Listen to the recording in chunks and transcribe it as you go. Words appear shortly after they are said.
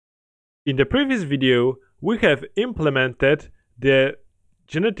In the previous video, we have implemented the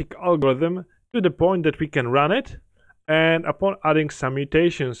genetic algorithm to the point that we can run it, and upon adding some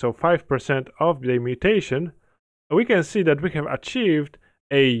mutations, so 5% of the mutation, we can see that we have achieved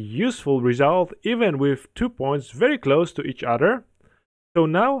a useful result even with 2 points very close to each other. So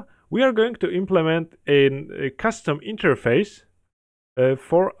now we are going to implement a custom interface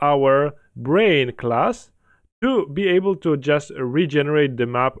for our brain class to be able to just regenerate the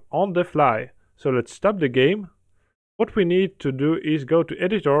map on the fly. So let's stop the game. What we need to do is go to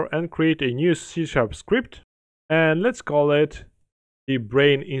editor and create a new C# script, and let's call it the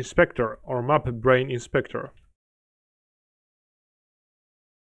brain inspector or map brain inspector.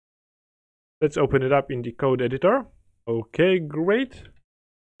 Let's open it up in the code editor. Okay, great.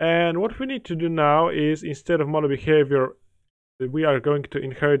 And what we need to do now is, instead of model behavior, we are going to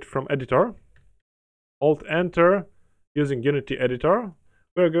inherit from editor. Alt enter using Unity editor.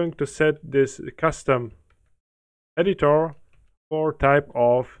 We are going to set this custom editor for type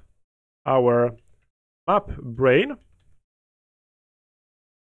of our map brain.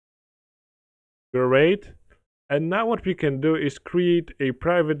 Great. And now what we can do is create a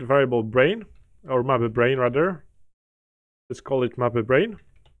private variable brain, or map brain rather. Let's call it map brain.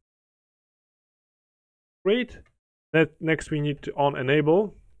 Great. Next we need to on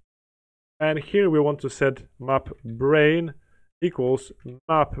enable. And here we want to set map brain equals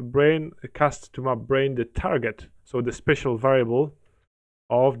map brain cast to map brain the target, so the special variable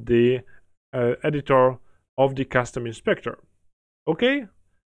of the editor of the custom inspector. Okay,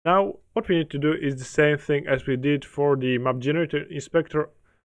 now what we need to do is the same thing as we did for the map generator inspector.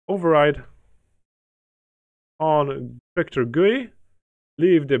 Override on inspector GUI,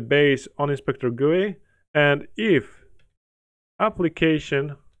 leave the base on inspector GUI, and if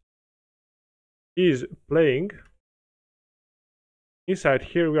application is playing, inside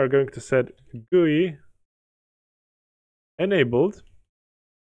here we are going to set GUI enabled,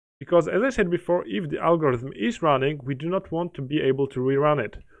 because as I said before, if the algorithm is running, we do not want to be able to rerun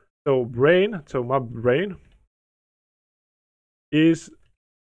it. So brain, so map brain is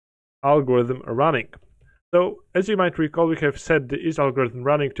algorithm running. So as you might recall, we have set the is algorithm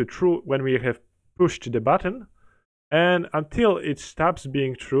running to true when we have pushed the button, and until it stops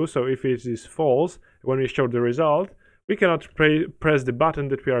being true, so if it is false when we show the result, we cannot press the button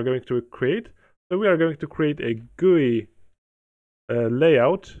that we are going to create. So we are going to create a GUI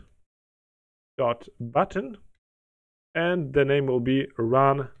layout dot button, and the name will be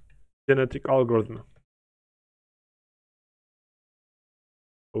run genetic algorithm.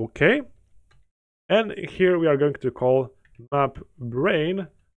 Okay, and here we are going to call map brain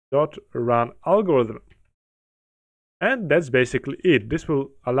dot run algorithm. And that's basically it. This will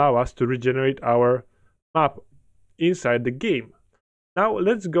allow us to regenerate our map inside the game. Now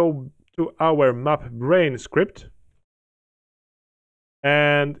let's go to our map brain script.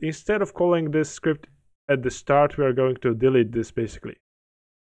 And instead of calling this script at the start, we are going to delete this basically.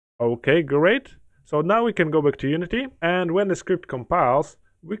 Okay, great. So now we can go back to Unity, and when the script compiles,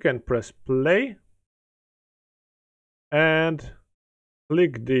 we can press play and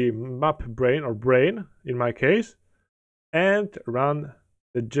click the map brain, or brain in my case, and run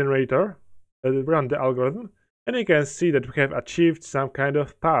the generator, run the algorithm, and you can see that we have achieved some kind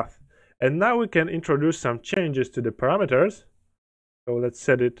of path. And now we can introduce some changes to the parameters. So let's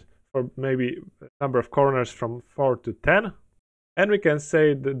set it for maybe number of corners from 4 to 10, and we can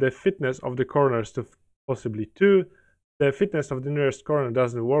say the fitness of the corners to possibly 2. The fitness of the nearest corner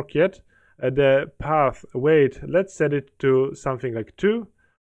doesn't work yet. The path weight, let's set it to something like 2.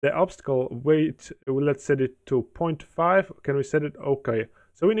 The obstacle weight, let's set it to 0.5. Can we set it? Okay,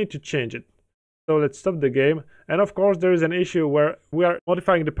 so we need to change it. So let's stop the game. And of course there is an issue where we are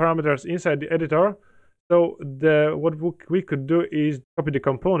modifying the parameters inside the editor. So what we could do is copy the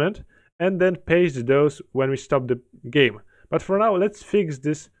component and then paste those when we stop the game. But for now, let's fix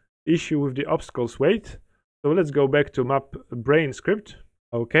this issue with the obstacles weight. So let's go back to map brain script.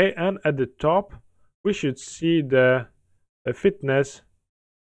 Okay, and at the top we should see the fitness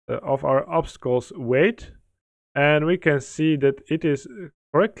of our obstacles weight, and we can see that it is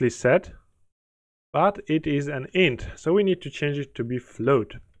correctly set, but it is an int, so we need to change it to be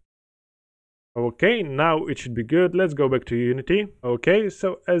float. Okay, now it should be good. Let's go back to Unity. Okay,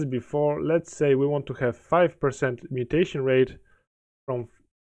 so as before, let's say we want to have 5% mutation rate from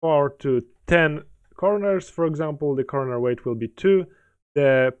 4 to 10 corners. For example, the corner weight will be 2,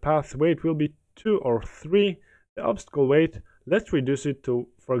 the path weight will be 2 or 3, the obstacle weight, let's reduce it to,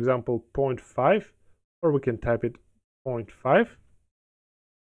 for example, 0.5, or we can type it 0.5.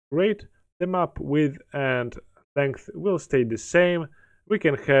 Great. The map width and length will stay the same. we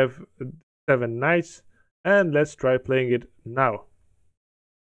can have 7 knights, and let's try playing it now.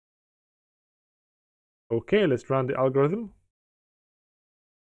 Okay, let's run the algorithm.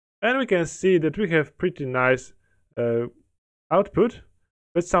 And we can see that we have pretty nice output,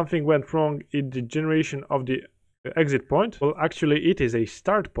 but something went wrong in the generation of the exit point. Well, actually it is a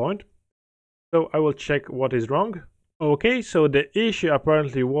start point, so I will check what is wrong. Okay, so the issue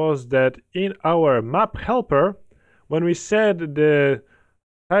apparently was that in our map helper, when we set the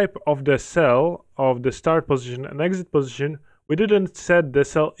type of the cell of the start position and exit position, we didn't set the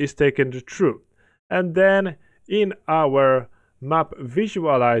cell is taken to true. And then in our map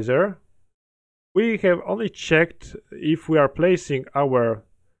visualizer, we have only checked if we are placing our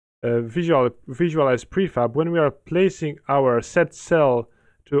visualize prefab when we are placing our set cell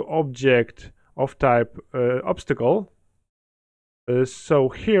to object of type obstacle. So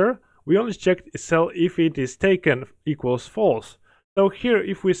here we only checked cell if it is taken equals false. So here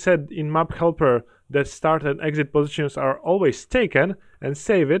if we set in map helper that start and exit positions are always taken and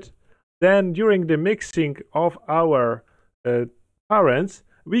save it, then during the mixing of our parents,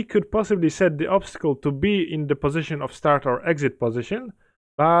 we could possibly set the obstacle to be in the position of start or exit position,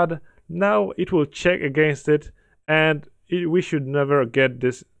 but now it will check against it, and we should never get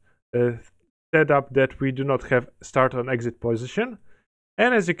this setup that we do not have start and exit position.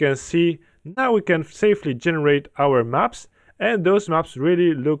 And as you can see, now we can safely generate our maps, and those maps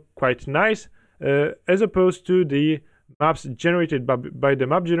really look quite nice as opposed to the maps generated by the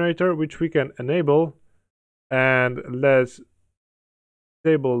map generator, which we can enable. And let's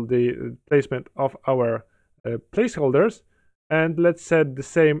disable the placement of our placeholders, and let's set the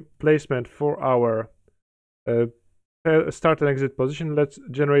same placement for our start and exit position. Let's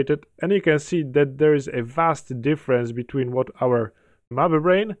generate it, and you can see that there is a vast difference between what our map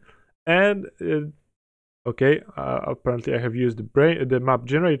brain and okay, apparently I have used the map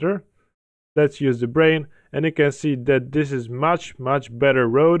generator. Let's use the brain, and you can see that this is much better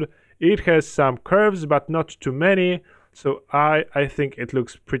road. It has some curves, but not too many, so I think it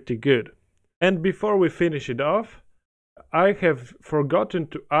looks pretty good. And before we finish it off, I have forgotten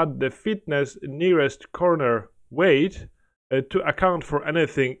to add the fitness nearest corner weight to account for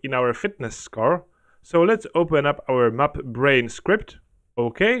anything in our fitness score. So let's open up our map brain script.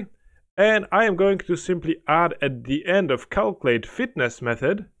 Okay, and I am going to simply add at the end of calculate fitness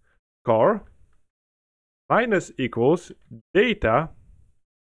method score minus equals data,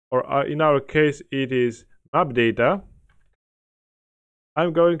 or in our case it is map data.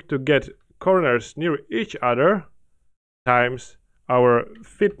 I'm going to get corners near each other times our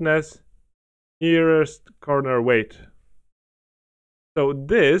fitness nearest corner weight. So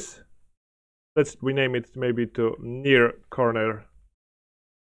this, let's rename it maybe to near corner.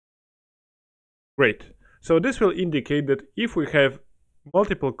 Great. So this will indicate that if we have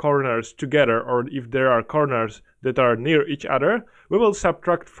multiple corners together, or if there are corners that are near each other, we will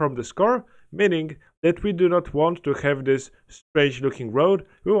subtract from the score, meaning that we do not want to have this strange looking road.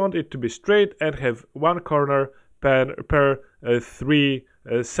 We want it to be straight and have one corner per 3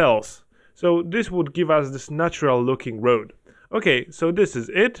 cells. So this would give us this natural looking road. Okay, so this is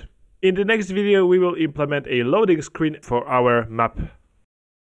it. In the next video we will implement a loading screen for our map.